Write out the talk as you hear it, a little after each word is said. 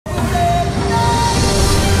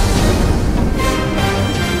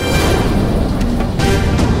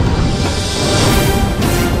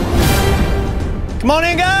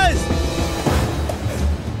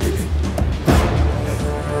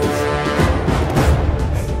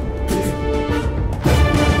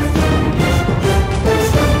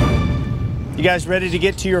You guys ready to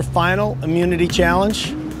get to your final immunity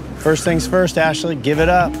challenge? First things first, Ashley, give it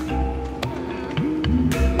up.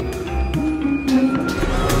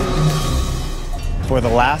 For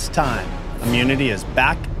the last time, immunity is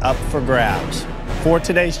back up for grabs. For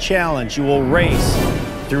today's challenge, you will race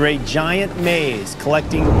through a giant maze,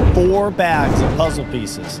 collecting 4 bags of puzzle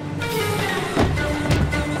pieces.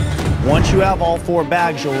 Once you have all 4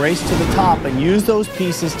 bags, you'll race to the top and use those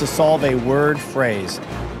pieces to solve a word phrase.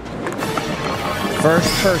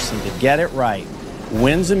 First person to get it right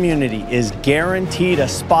wins immunity, is guaranteed a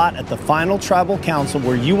spot at the final tribal council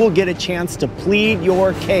where you will get a chance to plead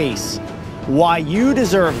your case why you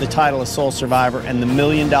deserve the title of sole survivor and the $1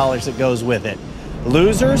 million that goes with it.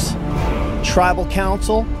 Losers, tribal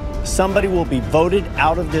council, somebody will be voted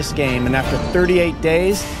out of this game, and after 38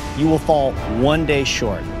 days, you will fall 1 day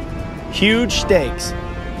short. Huge stakes.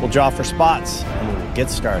 We'll draw for spots, and we will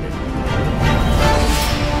get started.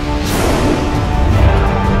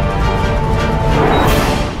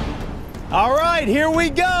 All right, here we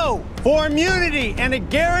go. For immunity and a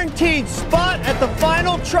guaranteed spot at the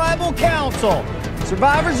final tribal council.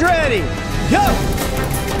 Survivors ready, go!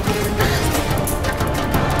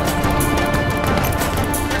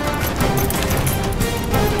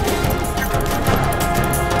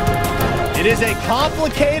 It is a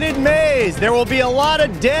complicated maze. There will be a lot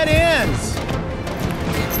of dead ends.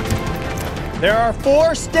 There are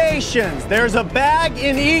 4 stations. There's a bag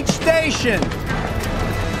in each station.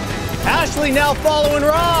 Ashley now following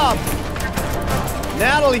Rob.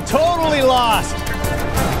 Natalie totally lost.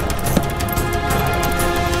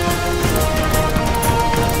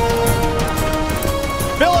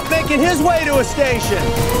 Philip making his way to a station.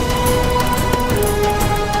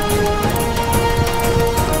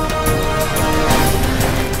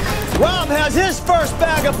 Rob has his first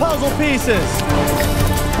bag of puzzle pieces.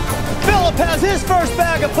 Philip has his first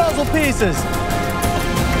bag of puzzle pieces.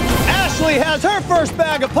 Ashley has her first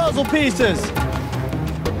bag of puzzle pieces.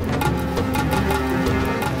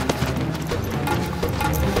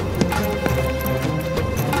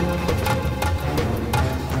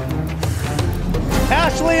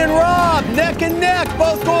 Ashley and Rob, neck and neck,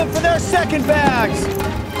 both going for their second bags.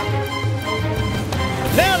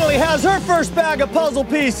 Natalie has her first bag of puzzle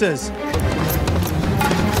pieces.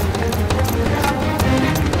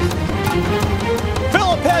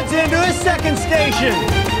 Philip heads into his second station.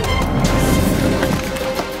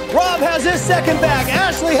 Rob has his second bag.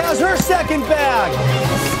 Ashley has her second bag.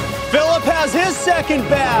 Philip has his second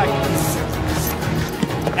bag.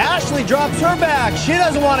 Ashley drops her bag. She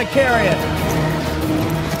doesn't want to carry it.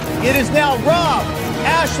 It is now Rob,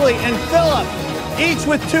 Ashley, and Philip, each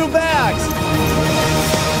with 2 bags.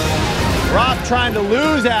 Rob trying to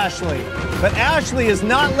lose Ashley, but Ashley is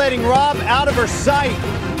not letting Rob out of her sight.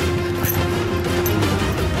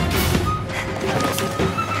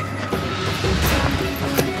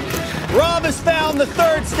 Rob has found the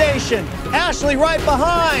 3rd station. Ashley right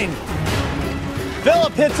behind.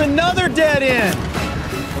 Philip hits another dead end.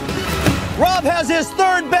 Rob has his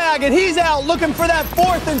 3rd bag, and he's out looking for that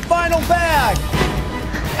 4th and final bag.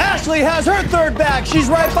 Ashley has her 3rd bag. She's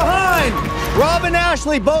right behind. Rob and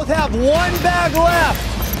Ashley both have 1 bag left.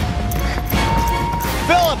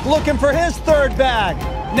 Philip looking for his 3rd bag.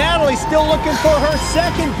 Natalie still looking for her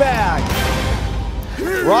 2nd bag.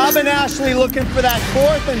 Rob and Ashley looking for that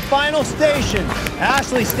 4th and final station.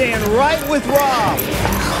 Ashley staying right with Rob.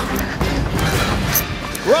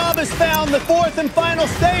 Rob has found the 4th and final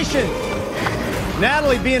station.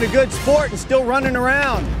 Natalie being a good sport and still running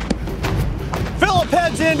around. Philip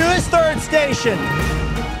heads into his 3rd station.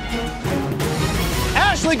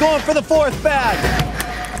 Ashley going for the 4th bag.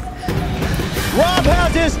 Rob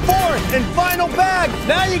has his 4th and final bag.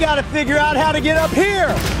 Now you got to figure out how to get up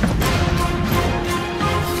here.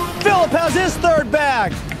 Philip has his 3rd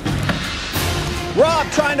bag. Rob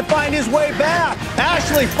trying to find his way back.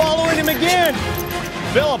 Ashley following him again.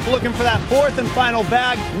 Philip looking for that 4th and final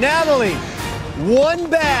bag. Natalie, 1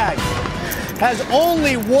 bag. Has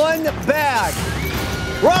only 1 bag.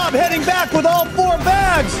 Rob heading back with all 4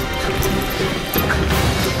 bags.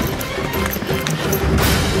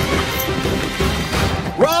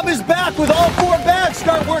 Rob is back with all 4 bags.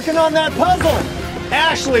 Start working on that puzzle.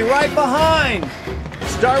 Ashley right behind.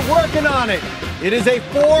 Start working on it. It is a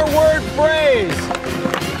 4-word phrase.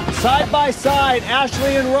 Side by side,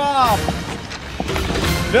 Ashley and Rob.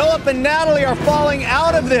 Philip and Natalie are falling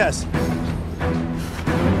out of this.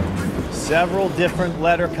 Several different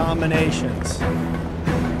letter combinations.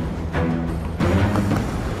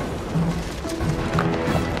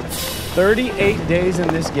 "38 days in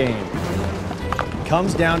this game."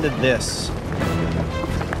 Comes down to this.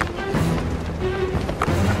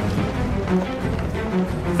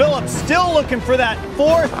 Philip's still looking for that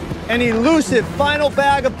fourth and elusive final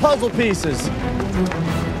bag of puzzle pieces.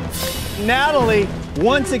 Natalie,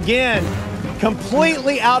 once again,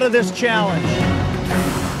 completely out of this challenge.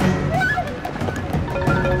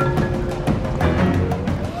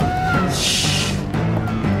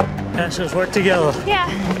 Ash, let's work together. Yeah.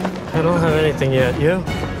 I don't have anything yet. You?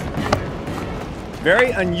 Very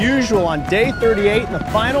unusual on day 38 in the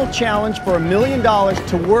final challenge for $1 million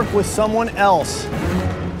to work with someone else.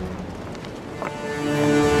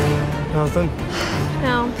 Nothing?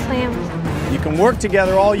 No, slammed. You can work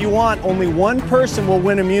together all you want. Only one person will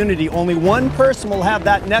win immunity. Only one person will have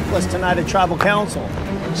that necklace tonight at Tribal Council.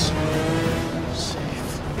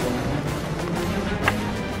 Safe.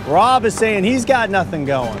 Rob is saying he's got nothing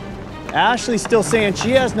going. Ashley's still saying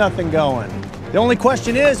she has nothing going. The only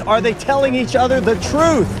question is, are they telling each other the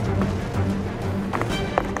truth?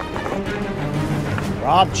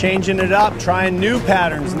 Rob changing it up, trying new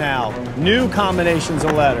patterns now, new combinations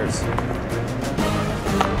of letters.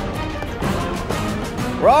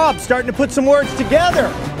 Rob starting to put some words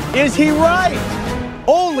together. Is he right?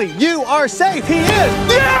 Only you are safe. He is.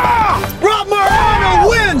 Yeah! Rob Mariano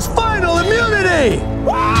wins final immunity.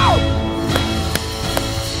 Wow!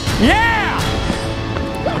 Yeah!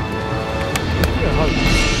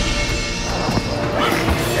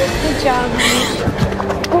 Good job.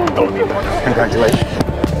 Congratulations.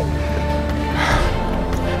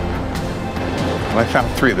 Well, I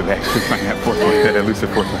found 3 of the bags. We find that 4th one, that elusive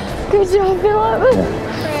 4th one. Good job, Philip.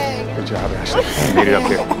 Good job, Ashley. You made it up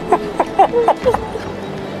here.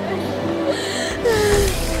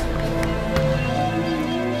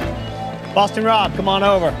 Boston Rob, come on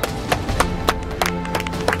over.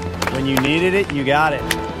 When you needed it, you got it.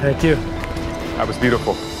 Thank you. That was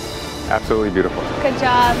beautiful. Absolutely beautiful. Good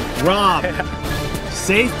job. Rob,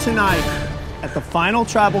 safe tonight at the final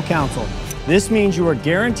Tribal Council. This means you are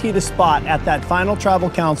guaranteed a spot at that final Tribal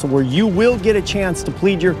Council where you will get a chance to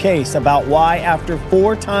plead your case about why, after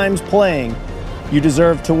 4 times playing, you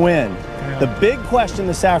deserve to win. Yeah. The big question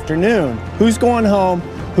this afternoon, who's going home,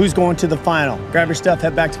 who's going to the final? Grab your stuff,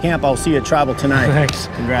 head back to camp. I'll see you at Tribal tonight. Thanks.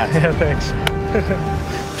 Congrats. Yeah, thanks.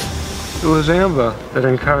 It was Amber that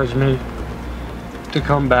encouraged me to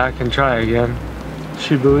come back and try again.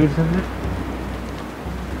 She believed in me.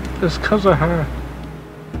 It's because of her.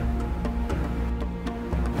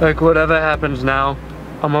 Like, whatever happens now,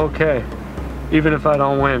 I'm okay, even if I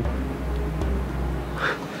don't win.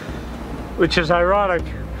 Which is ironic,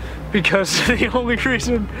 because the only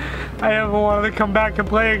reason I ever wanted to come back and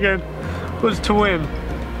play again was to win.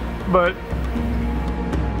 But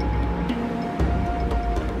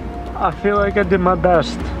I feel like I did my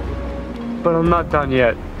best, but I'm not done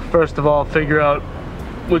yet. First of all, figure out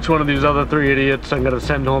which one of these other 3 idiots I'm gonna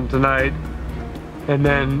send home tonight, and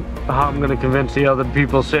then how I'm gonna convince the other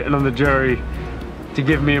people sitting on the jury to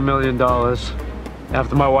give me $1 million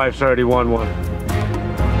after my wife's already won one.